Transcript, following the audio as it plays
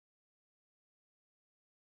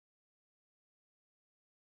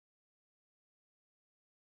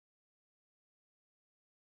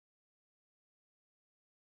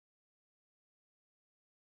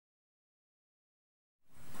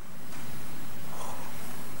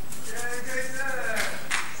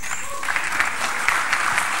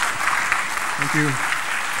Thank you.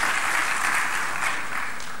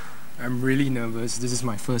 I'm really nervous. This is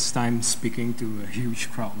my first time speaking to a huge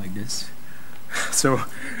crowd like this. So,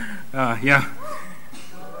 yeah.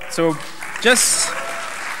 So, just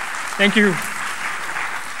thank you.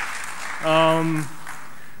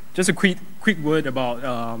 Just a quick word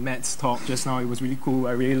about Matt's talk just now. It was really cool.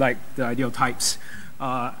 I really liked the idea of types.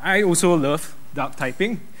 I also love dark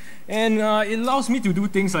typing, and it allows me to do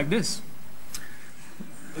things like this.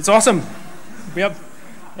 It's awesome. Yep.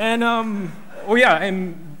 And oh yeah,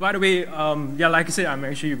 and by the way, yeah, like I said, I'm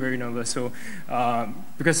actually very nervous. So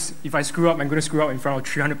because if I screw up, I'm going to screw up in front of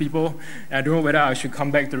 300 people. And I don't know whether I should come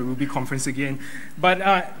back to the Ruby conference again. But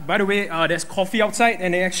by the way, there's coffee outside,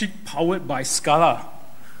 and they're actually powered by Scala.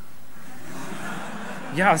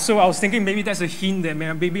 Yeah, so I was thinking maybe that's a hint that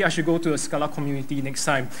maybe I should go to a Scala community next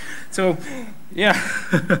time. So, yeah.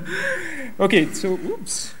 Okay, so,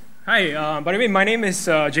 oops. Hi, by the way, my name is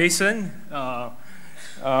Jason.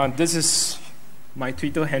 This is my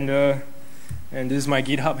Twitter handle, and this is my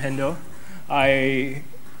GitHub handle. I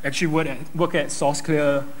actually work at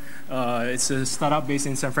SourceClear. It's a startup based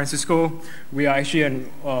in San Francisco. We are actually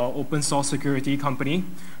an open source security company.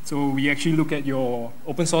 So we actually look at your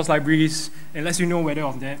open source libraries and lets you know whether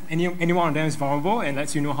any one of them is vulnerable and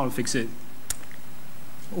lets you know how to fix it.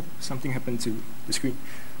 Oh, something happened to the screen.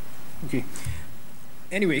 Okay.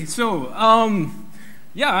 Anyway, so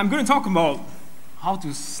yeah, I'm going to talk about how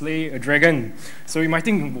to slay a dragon. So you might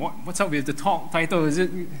think, what's up with the talk title?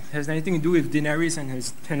 Has anything to do with Daenerys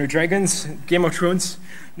and the dragons, Game of Thrones?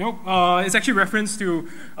 Nope. It's actually reference to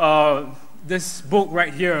this book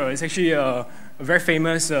right here. It's actually a very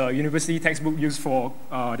famous university textbook used for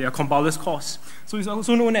their compiler's course. So it's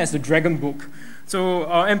also known as the Dragon Book. So,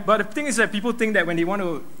 but the thing is that people think that when they want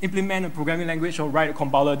to implement a programming language or write a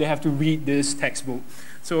compiler, they have to read this textbook.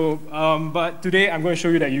 So, but today I'm going to show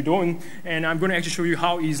you that you don't, and I'm going to actually show you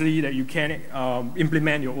how easily that you can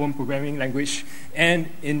implement your own programming language, and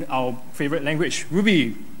in our favorite language,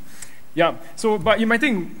 Ruby. Yeah. So, but you might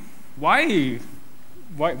think, why do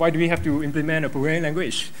we have to implement a programming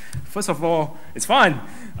language? First of all, it's fun.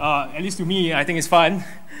 At least to me, I think it's fun.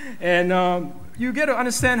 And you get to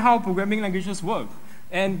understand how programming languages work.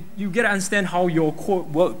 And you get to understand how your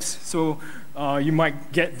code works. So you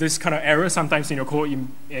might get this kind of error sometimes in your code.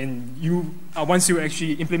 And you, once you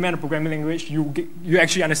actually implement a programming language, you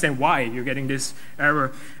actually understand why you're getting this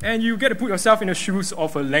error. And you get to put yourself in the shoes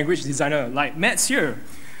of a language designer like Matt's here.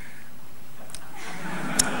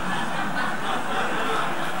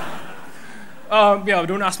 Yeah,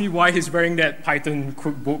 don't ask me why he's wearing that Python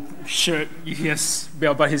cookbook shirt. Yes,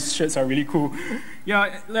 yeah, but his shirts are really cool.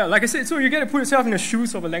 Yeah, like I said, so you get to put yourself in the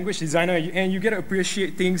shoes of a language designer, and you get to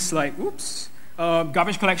appreciate things like,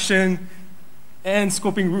 garbage collection and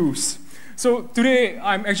scoping rules. So today,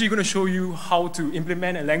 I'm actually going to show you how to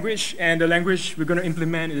implement a language, and the language we're going to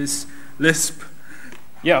implement is Lisp.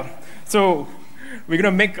 Yeah, so we're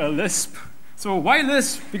going to make a Lisp. So why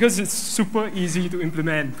Lisp? Because it's super easy to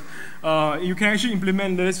implement. You can actually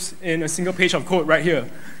implement this in a single page of code right here.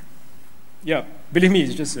 Yeah, believe me,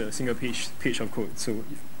 it's just a single page of code, so you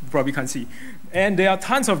probably can't see. And there are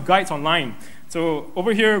tons of guides online. So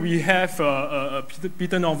over here we have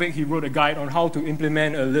Peter Novick. He wrote a guide on how to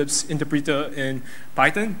implement a Lisp interpreter in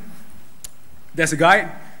Python. There's a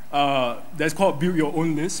guide that's called Build Your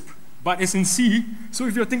Own Lisp, but it's in C. So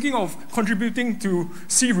if you're thinking of contributing to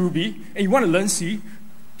C Ruby and you want to learn C,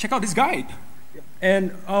 check out this guide.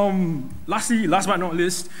 And lastly, last but not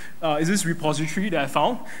least, is this repository that I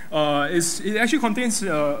found. It actually contains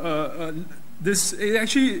this. It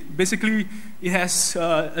actually basically it has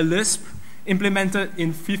a Lisp implemented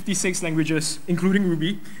in 56 languages, including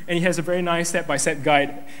Ruby, and it has a very nice step-by-step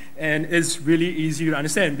guide, and it's really easy to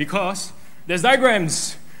understand because there's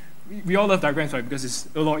diagrams. We all love diagrams, right? Because it's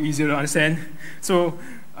a lot easier to understand. So,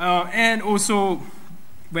 and also,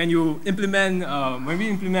 when we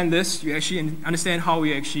implement this, you actually understand how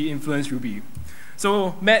we actually influence Ruby.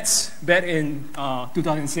 So Matt's back in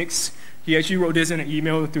 2006, he actually wrote this in an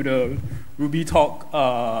email to the Ruby Talk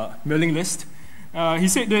mailing list. He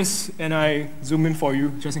said this, and I zoom in for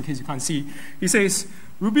you, just in case you can't see. He says,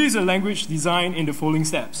 Ruby is a language designed in the following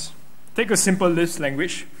steps. Take a simple Lisp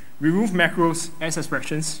language, remove macros as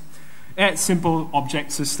expressions, add simple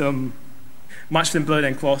object system, much simpler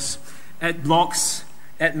than clause, add blocks,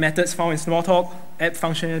 add methods found in Smalltalk, add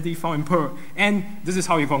functionality found in Perl, and this is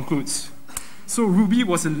how he concludes. So Ruby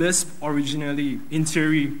was a Lisp originally. In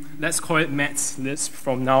theory, let's call it Matt's Lisp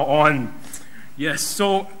from now on. Yes,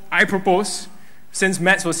 so I propose, since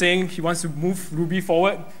Matt was saying he wants to move Ruby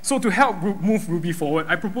forward, so to help move Ruby forward,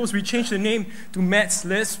 I propose we change the name to Matt's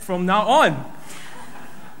Lisp from now on.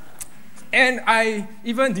 And I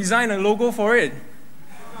even designed a logo for it.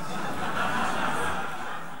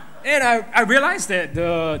 And I realized that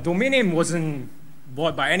the domain name wasn't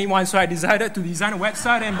bought by anyone, so I decided to design a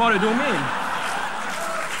website and bought a domain.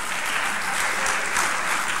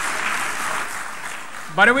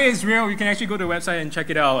 By the way, it's real. You can actually go to the website and check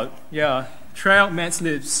it out. Yeah, try out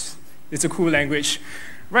Matlips. It's a cool language.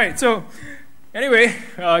 Right, so anyway,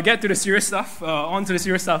 get to the serious stuff. On to the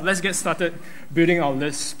serious stuff. Let's get started building our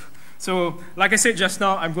Lisp. So like I said just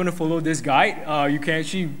now, I'm going to follow this guide. You can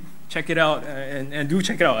actually check it out and do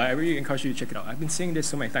check it out. I really encourage you to check it out. I've been saying this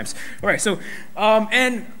so many times. All right, so,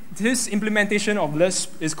 and this implementation of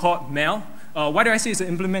Lisp is called MEL. Why do I say it's an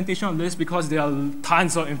implementation of Lisp? Because there are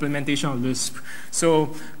tons of implementation of Lisp.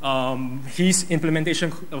 So his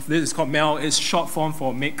implementation of this is called MEL. It's short form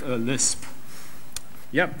for make a Lisp.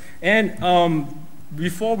 Yep, and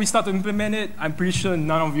before we start to implement it, I'm pretty sure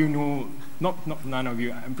none of you know, not none of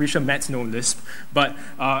you, I'm pretty sure Mats know Lisp, but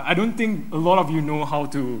I don't think a lot of you know how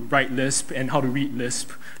to write Lisp and how to read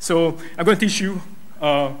Lisp. So I'm going to teach you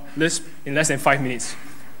Lisp in less than 5 minutes.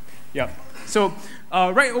 Yeah. So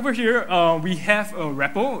right over here, we have a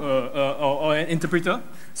REPL or an interpreter.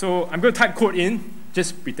 So I'm going to type code in,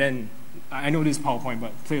 just pretend. I know this is PowerPoint,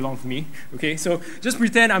 but play along with me. Okay, so just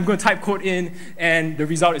pretend I'm going to type code in, and the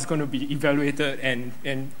result is going to be evaluated,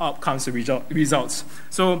 and up comes the results.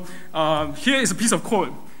 So here is a piece of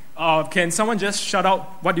code. Can someone just shout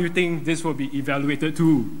out, what do you think this will be evaluated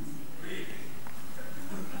to?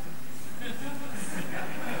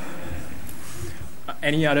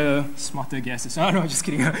 Any other smarter guesses? Oh, no, just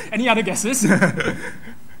kidding. Any other guesses?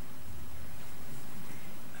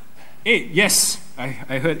 8, yes, I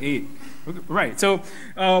heard 8. Right, so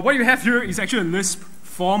what you have here is actually a Lisp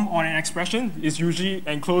form on an expression. It's usually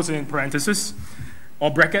enclosed in parentheses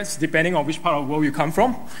or brackets, depending on which part of the world you come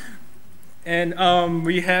from. And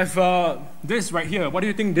we have this right here. What do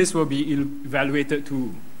you think this will be evaluated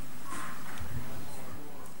to?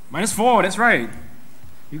 -4, that's right.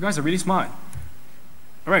 You guys are really smart.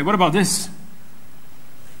 All right, what about this?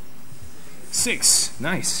 6,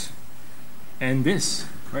 nice. And this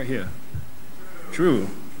right here? True.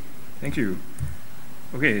 Thank you.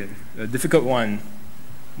 Okay, a difficult one.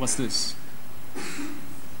 What's this?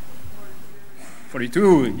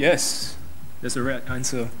 42, yes. That's the right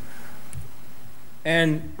answer.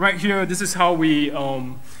 And right here, this is how we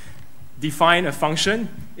define a function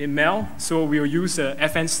in MEL. So we'll use a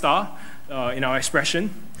fn star in our expression.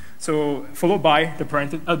 So followed by the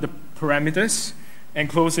parameters,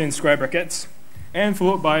 enclosed in square brackets, and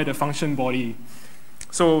followed by the function body.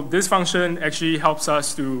 So this function actually helps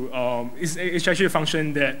us to, it's actually a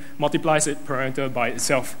function that multiplies a parameter by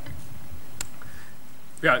itself.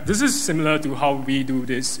 Yeah, this is similar to how we do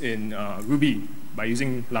this in Ruby by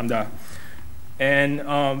using lambda. And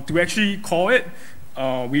to actually call it,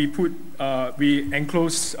 we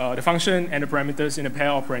enclose the function and the parameters in a pair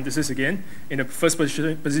of parentheses again. In the first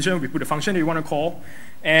position, we put the function that you want to call,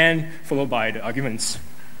 and followed by the arguments.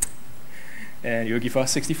 And it will give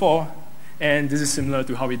us 64. And this is similar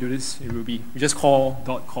to how we do this in Ruby. We just call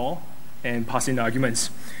and pass in the arguments.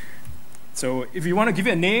 So if you want to give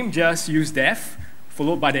it a name, just use def,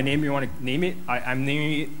 followed by the name you want to name it. I'm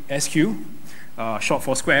naming it SQ, short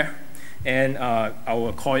for square. And I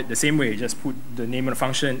will call it the same way. Just put the name of the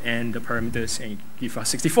function and the parameters and give us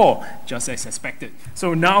 64, just as expected.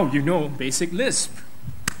 So now you know basic Lisp.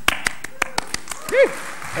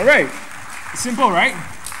 All right, simple, right?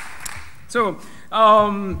 So,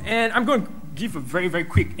 and I'm going to give a very, very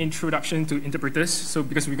quick introduction to interpreters. So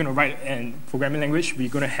because we're going to write a programming language, we're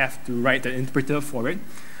going to have to write the interpreter for it.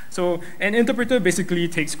 So an interpreter basically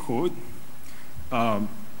takes code.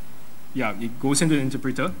 Yeah, it goes into the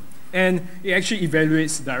interpreter, and it actually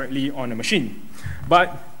evaluates directly on a machine.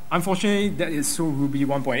 But unfortunately, that is so Ruby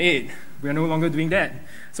 1.8. We are no longer doing that.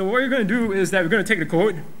 So what we're going to do is that we're going to take the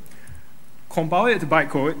code, compile it to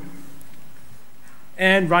bytecode,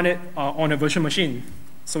 and run it on a virtual machine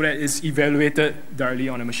so that it's evaluated directly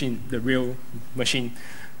on a machine, the real machine.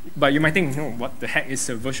 But you might think, no, what the heck is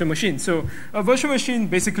a virtual machine? So a virtual machine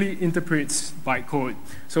basically interprets bytecode.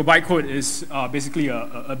 So bytecode is basically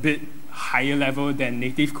a bit higher level than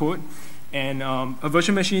native code. And a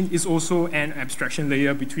virtual machine is also an abstraction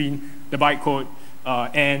layer between the bytecode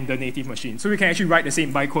and the native machine. So we can actually write the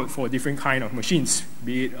same bytecode for different kind of machines,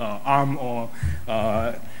 be it ARM or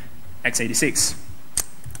x86.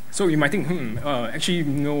 So you might think, actually,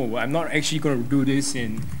 no, I'm not actually going to do this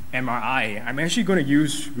in MRI. I'm actually going to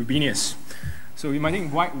use Rubinius. So you might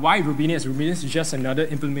think, why Rubinius? Rubinius is just another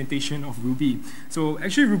implementation of Ruby. So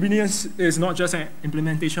actually, Rubinius is not just an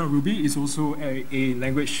implementation of Ruby, it's also a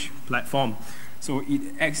language platform. So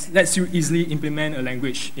it lets you easily implement a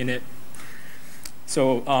language in it.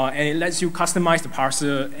 So, and it lets you customize the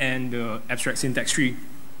parser and the abstract syntax tree.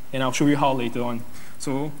 And I'll show you how later on.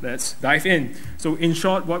 So let's dive in. So in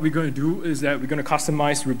short, what we're going to do is that we're going to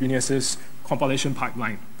customize Rubinius's compilation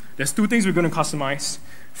pipeline. There's two things we're going to customize.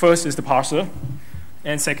 First is the parser,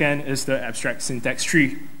 and second is the abstract syntax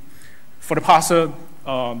tree. For the parser,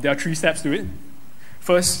 there are 3 steps to it.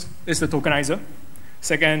 First is the tokenizer,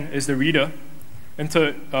 second is the reader, and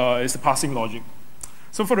third is the parsing logic.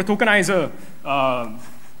 So for the tokenizer,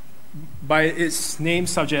 by its name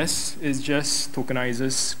suggests, it just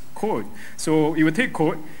tokenizes code. So it will take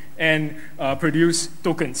code and produce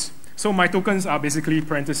tokens. So my tokens are basically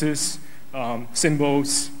parentheses,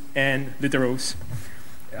 symbols, and literals.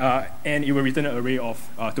 And it will return an array of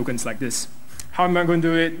tokens like this. How am I going to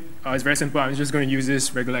do it? It's very simple. I'm just going to use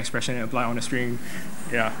this regular expression and apply on a string.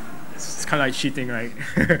 Yeah, it's kind of like cheating, right?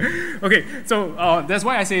 Okay, so that's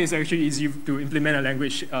why I say it's actually easy to implement a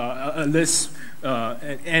language, a list,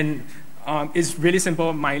 and it's really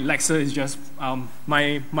simple. My lexer is just,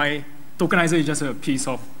 my tokenizer is just a piece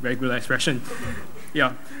of regular expression.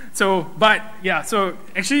 Yeah. So, but yeah, so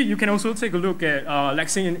actually you can also take a look at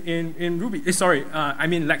lexing in Ruby. I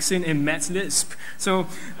mean lexing in Matplotlib. So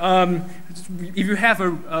if you have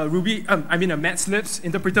a Matplotlib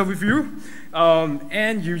interpreter with you,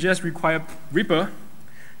 and you just require Reaper,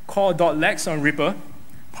 call .lex on Reaper,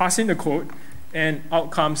 pass in the code, and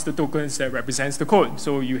out comes the tokens that represents the code.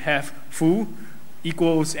 So you have full,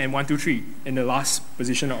 equals, and 1, 2, 3 in the last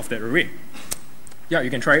position of that array. Yeah, you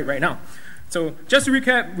can try it right now. So just to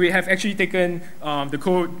recap, we have actually taken the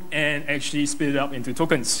code and actually split it up into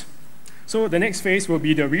tokens. So the next phase will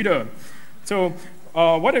be the reader. So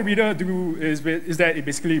what a reader do is that it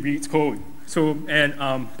basically reads code. So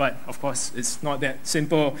but of course it's not that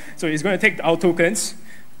simple. So it's going to take our tokens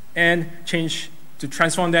and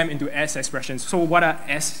transform them into S expressions. So what are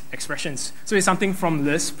S expressions? So it's something from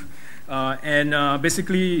Lisp.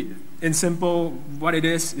 Basically, in simple, what it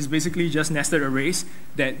is basically just nested arrays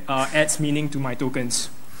that adds meaning to my tokens.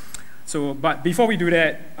 So, but before we do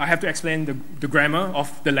that, I have to explain the grammar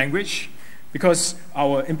of the language, because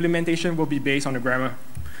our implementation will be based on the grammar.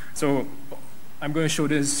 So I'm going to show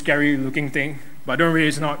this scary looking thing, but don't worry,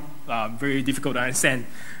 it's not very difficult to understand.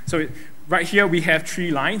 So right here we have 3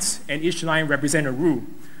 lines, and each line represents a rule.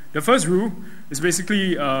 The first rule is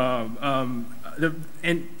basically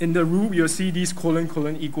and in the rule, you'll see these :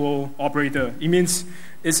 equal operator. It means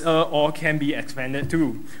it's or can be expanded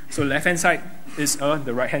to. So left-hand side is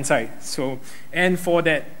the right-hand side. So, and for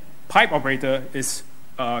that pipe operator is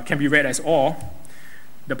can be read as or.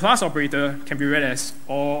 The plus operator can be read as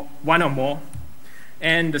or 1 or more.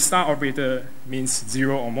 And the star operator means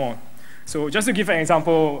 0 or more. So just to give an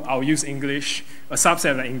example, I'll use English, a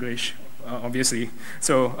subset of English. Obviously.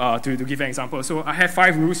 So to give an example, so I have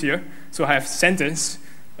 5 rules here. So I have sentence.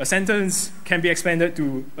 A sentence can be expanded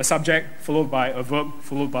to a subject followed by a verb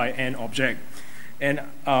followed by an object. And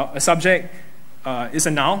a subject is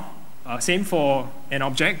a noun. Same for an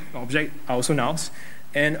object. Object are also nouns.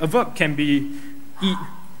 And a verb can be eat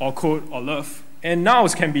or code or love. And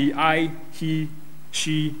nouns can be I, he,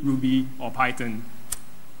 she, Ruby, or Python.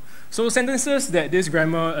 So sentences that this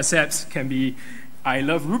grammar accepts can be I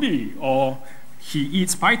love Ruby, or he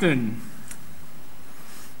eats Python.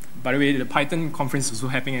 By the way, the Python conference is also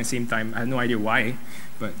happening at the same time. I have no idea why,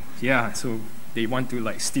 but yeah, so they want to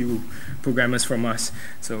like steal programmers from us.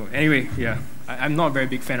 So anyway, yeah, I'm not a very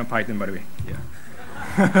big fan of Python, by the way. Yeah.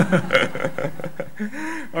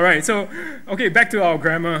 All right, so okay, back to our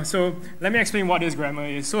grammar. So let me explain what this grammar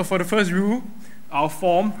is. So for the first rule, our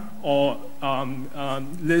form or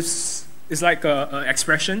Lisp is like an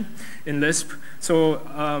expression in Lisp. So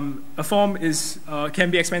a form can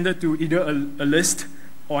be expanded to either a list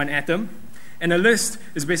or an atom. And a list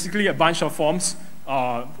is basically a bunch of forms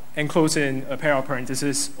enclosed in a pair of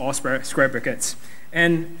parentheses or square brackets.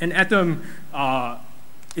 And an atom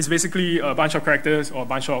is basically a bunch of characters or a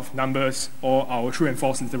bunch of numbers or our true and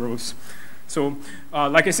false literals. So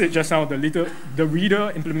like I said just now, the reader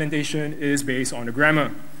implementation is based on the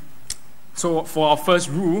grammar. So for our first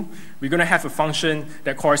rule, we're going to have a function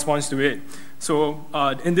that corresponds to it. So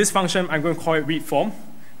in this function, I'm going to call it readForm.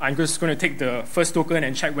 I'm just going to take the first token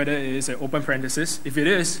and check whether it is an open parenthesis. If it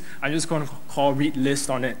is, I'm just going to call readList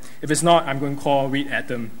on it. If it's not, I'm going to call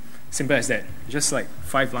readAtom. Simple as that. Just like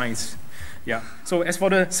 5 lines. Yeah. So as for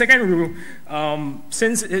the second rule,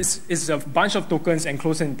 since it's a bunch of tokens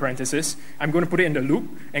enclosed in parentheses, I'm going to put it in the loop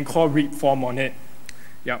and call readForm on it.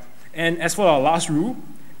 Yeah. And as for our last rule,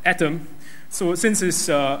 atom. So since it's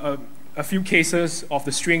a few cases of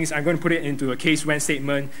the strings, I'm going to put it into a case when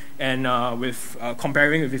statement and with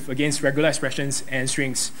comparing it against regular expressions and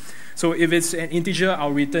strings. So if it's an integer,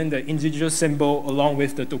 I'll return the integer symbol along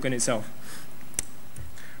with the token itself.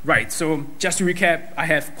 Right, so just to recap, I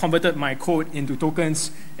have converted my code into tokens,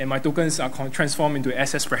 and my tokens are transformed into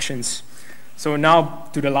S expressions. So now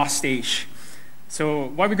to the last stage. So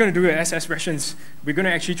what we're going to do with S expressions, we're going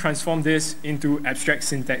to actually transform this into abstract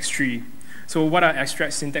syntax tree. So what are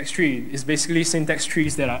abstract syntax tree? It's basically syntax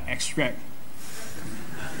trees that are abstract.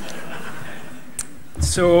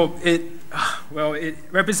 So it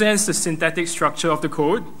represents the syntactic structure of the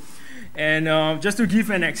code. And just to give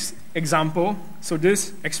an example, so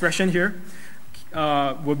this expression here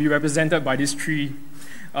will be represented by this tree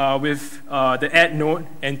with the add node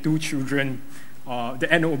and 2 children. The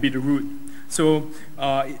add node will be the root. So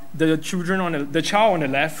the child on the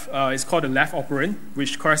left is called the left operand,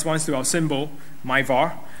 which corresponds to our symbol,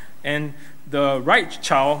 myvar. And the right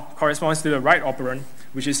child corresponds to the right operand,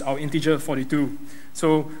 which is our integer 42.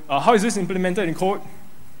 So how is this implemented in code?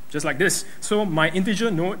 Just like this. So my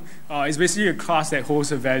integer node is basically a class that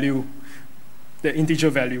holds a value, the integer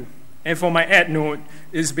value. And for my add node,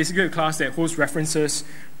 is basically a class that holds references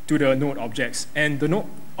to the node objects. And the node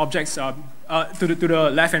objects are to the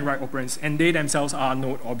left and right operands, and they themselves are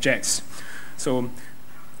node objects. So,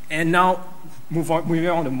 and now moving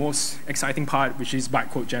on to the most exciting part, which is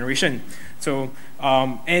bytecode generation. So,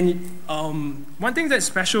 one thing that's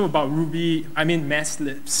special about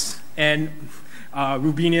Matplotlib and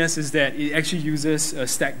Rubinius is that it actually uses a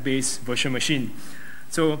stack-based virtual machine.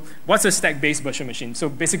 So what's a stack-based virtual machine? So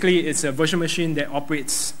basically, it's a virtual machine that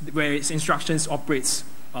operates, where its instructions operates,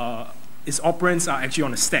 its operands are actually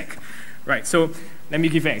on a stack, right? So let me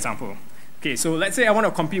give you an example. Okay, so let's say I want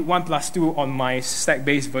to compute 1 plus 2 on my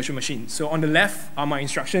stack-based virtual machine. So on the left are my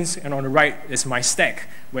instructions, and on the right is my stack,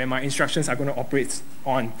 where my instructions are going to operate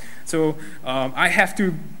on. So I have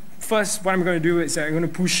to, first, what I'm going to do is I'm going to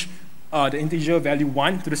push the integer value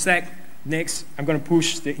 1 to the stack. Next, I'm going to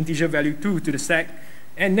push the integer value 2 to the stack.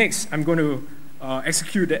 And next, I'm going to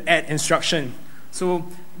execute the add instruction. So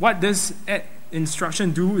what does add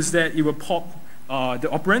instruction do is that it will pop the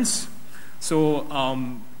operands. So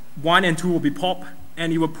 1 and 2 will be popped,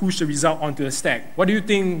 and it will push the result onto the stack. What do you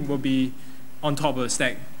think will be on top of the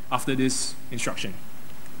stack after this instruction?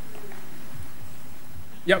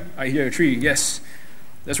 Yep, I hear a tree. Yes,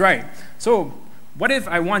 that's right. So what if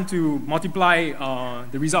I want to multiply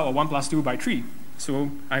the result of 1 plus 2 by 3?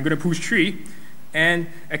 So I'm going to push 3 and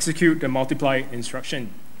execute the multiply instruction.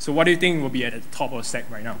 So what do you think will be at the top of the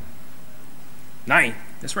stack right now? 9.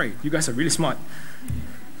 That's right. You guys are really smart.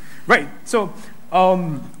 Right. So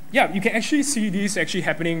yeah, you can actually see this actually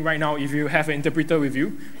happening right now if you have an interpreter with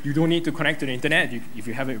you. You don't need to connect to the internet. If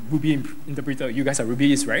you have a Ruby interpreter, you guys are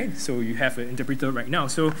Rubyists, right? So you have an interpreter right now.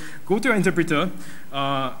 So go to your interpreter,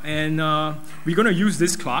 and we're going to use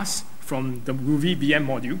this class from the Ruby VM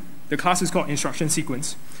module. The class is called instruction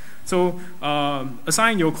sequence. So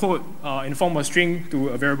assign your code in the form of a string to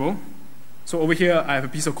a variable. So over here, I have a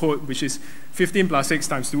piece of code which is 15 plus 6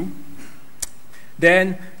 times 2.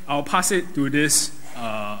 Then I'll pass it to this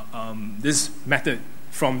this method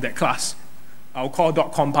from that class. I'll call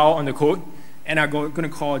 .compile on the code, and I'm going to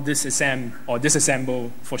call disassemble or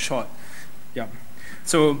disassemble for short. Yeah.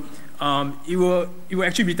 So it will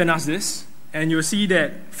actually return us this, and you'll see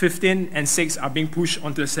that 15 and 6 are being pushed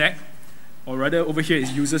onto the stack, or rather over here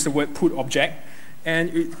it uses the word put object, and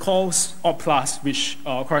it calls op plus, which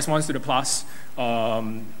corresponds to the plus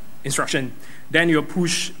instruction. Then you'll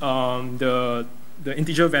push the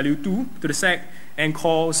integer value 2 to the stack, and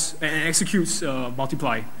calls and executes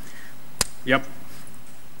multiply. Yep.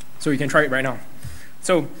 So you can try it right now.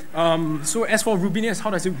 So so as for Rubinius, how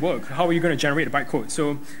does it work? How are you going to generate the bytecode?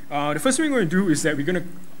 So the first thing we're going to do is that we're going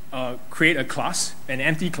to create a class, an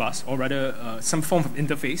empty class, or rather some form of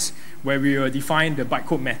interface where we will define the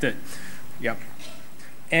bytecode method. Yep.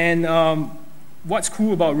 And what's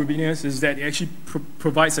cool about Rubinius is that it actually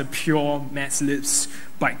provides a pure Matplotlib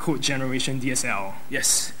bytecode generation DSL.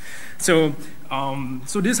 Yes. So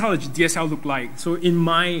so this is how the DSL look like. So in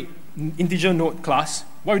my integer node class,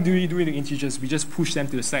 what do we do with the integers? We just push them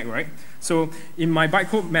to the stack, right? So in my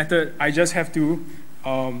bytecode method, I just have to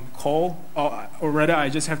call, or rather I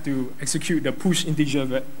just have to execute the push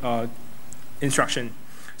integer instruction.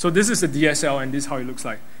 So this is the DSL, and this is how it looks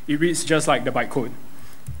like. It reads just like the bytecode.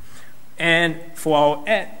 And for our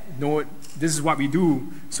add node, this is what we do.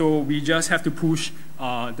 So we just have to push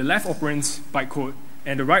the left operand's bytecode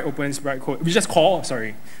and the right operand's bytecode. We just call,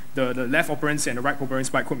 the left operand's and the right operand's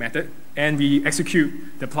bytecode method, and we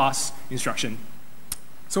execute the plus instruction.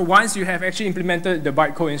 So once you have actually implemented the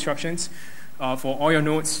bytecode instructions for all your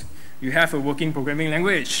nodes, you have a working programming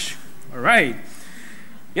language. All right.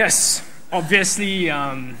 Yes, obviously,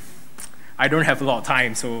 I don't have a lot of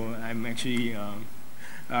time, so I'm actually,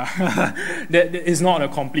 that is not a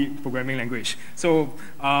complete programming language. So,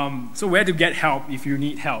 so where to get help if you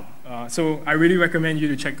need help? So I really recommend you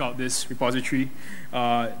to check out this repository.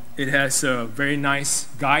 It has a very nice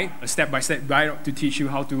guide, a step-by-step guide to teach you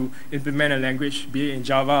how to implement a language, be it in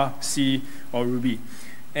Java, C, or Ruby.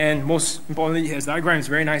 And most importantly, it has diagrams,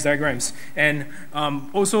 very nice diagrams. And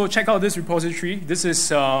also check out this repository. This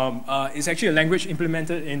is it's actually a language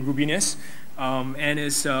implemented in Rubinius, and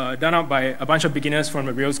it's done out by a bunch of beginners from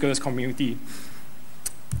the Railsgirls community.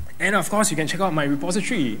 And of course, you can check out my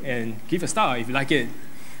repository and give a star if you like it.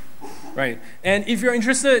 Right. And if you're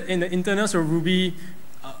interested in the internals of Ruby,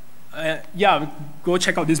 yeah, go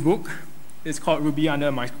check out this book. It's called Ruby Under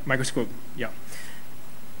a Microscope. Yeah.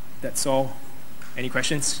 That's all. Any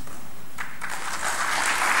questions?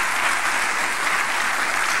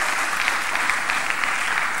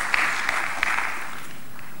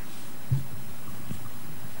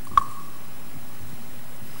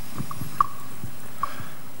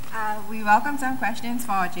 We welcome some questions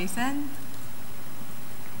for Jason.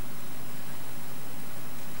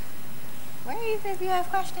 Wave if you have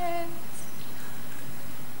questions.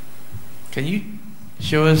 Can you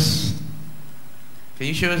show us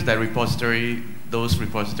that repository, those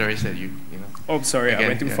repositories that you know? Oh, sorry, again, I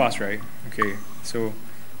went too fast, right? Okay, so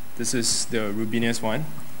this is the Rubinius one,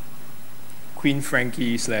 Queen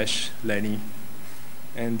Frankie / Lenny,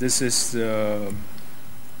 and this is the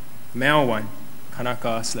Mel one,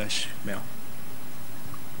 Kanaka / Mel.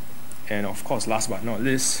 And of course, last but not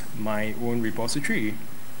least, my own repository,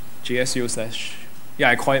 JSO / yeah,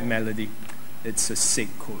 I call it Melody. It's a sick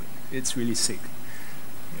code. It's really sick.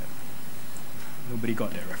 Yeah. Nobody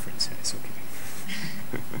got that reference. It's okay.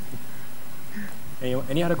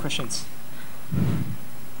 Any other questions?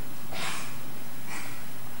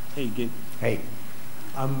 Hey, Gabe. Hey.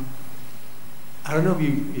 I don't know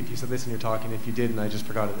if you said this in your talk, and if you did and I just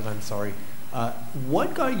forgot it, then I'm sorry.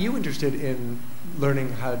 What got you interested in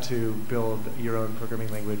learning how to build your own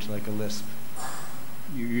programming language like a Lisp?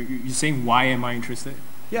 You're saying why am I interested?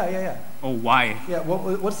 Yeah. Oh, why? Yeah,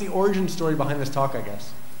 what's the origin story behind this talk, I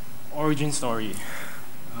guess? Origin story.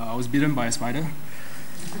 I was bitten by a spider.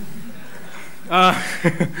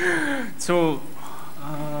 So,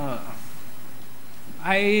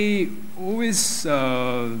 I always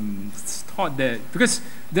thought that, because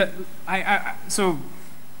so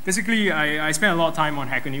basically I spent a lot of time on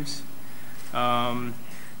Hacker News.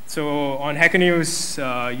 So on Hacker News,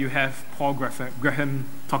 you have Paul Graham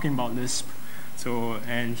talking about Lisp. So,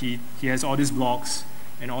 and he has all these blogs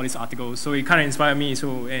and all these articles. So it kind of inspired me.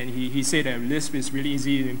 So, and he said that Lisp is really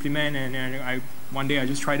easy to implement. And one day I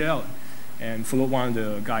just tried it out and followed one of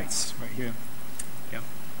the guides right here. Yeah.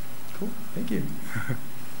 Cool. Thank you.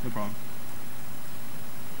 No problem.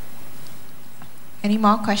 Any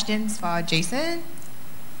more questions for Jason?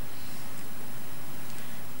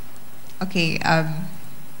 Okay.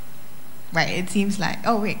 Right. It seems like.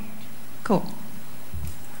 Oh wait. Cool.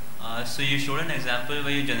 So you showed an example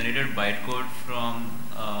where you generated bytecode from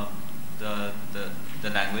the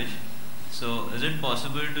language. So is it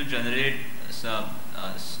possible to generate some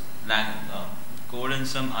code in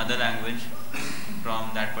some other language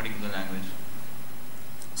from that particular language?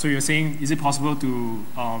 So you're saying, is it possible to,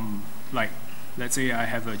 like, let's say I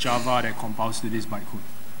have a Java that compiles to this bytecode?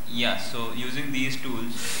 Yeah, so using these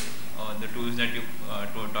tools, the tools that you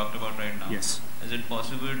talked about right now. Yes. Is it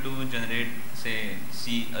possible to generate, say, a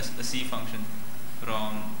C function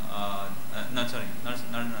from,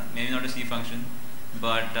 maybe not a C function,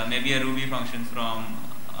 but maybe a Ruby function from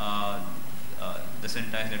the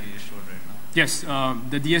syntax that you just showed right now? Yes,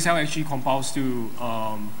 the DSL actually compiles to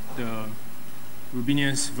the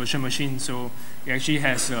Rubinius virtual machine, so it actually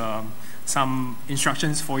has some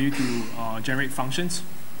instructions for you to generate functions.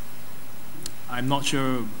 I'm not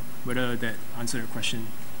sure whether that answered your question.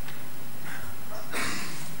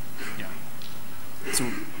 Yeah.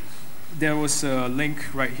 So there was a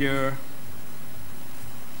link right here.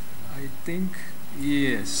 I think,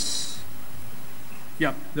 yes.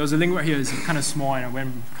 Yeah, there was a link right here. It's kind of small and I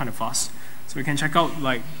went kind of fast. So you can check out,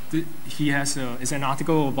 like, he has it's an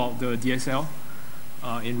article about the DSL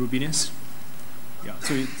in Rubinius. Yeah,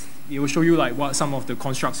 so it will show you like what some of the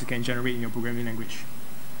constructs you can generate in your programming language.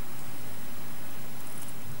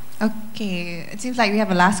 Okay, it seems like we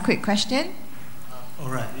have a last quick question. All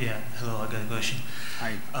right, yeah, hello, I got a question.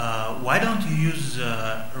 Hi. Why don't you use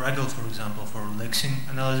Raggle, for example, for lexing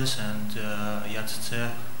analysis and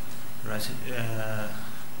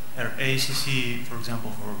ACC, for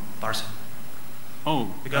example, for parsing?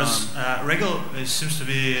 Oh, because Regel seems to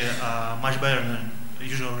be much better than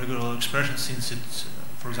usual regular expression, since it,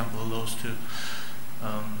 for example, allows to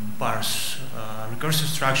parse recursive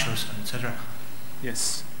structures and etc.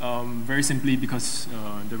 Yes, very simply because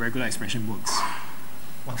the regular expression works.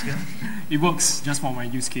 Once again? It works just for my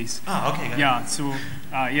use case. Ah, okay. Yeah, so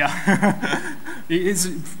yeah, it's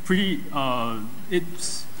pretty. It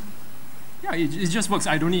just works.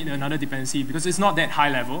 I don't need another dependency because it's not that high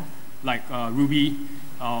level like Ruby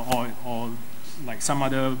or like some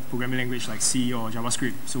other programming language like C or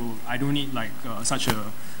JavaScript. So I don't need like such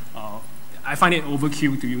a. I find it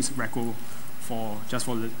overkill to use Reco for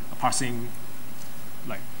parsing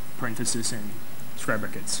like parentheses and square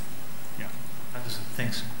brackets. Yeah. Understood.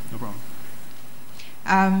 Thanks. No problem.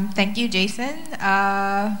 Thank you, Jason.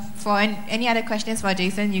 For any other questions for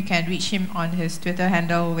Jason, you can reach him on his Twitter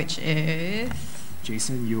handle, which is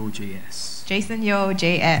JasonYoJS.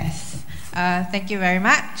 JasonYoJS. Thank you very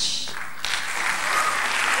much.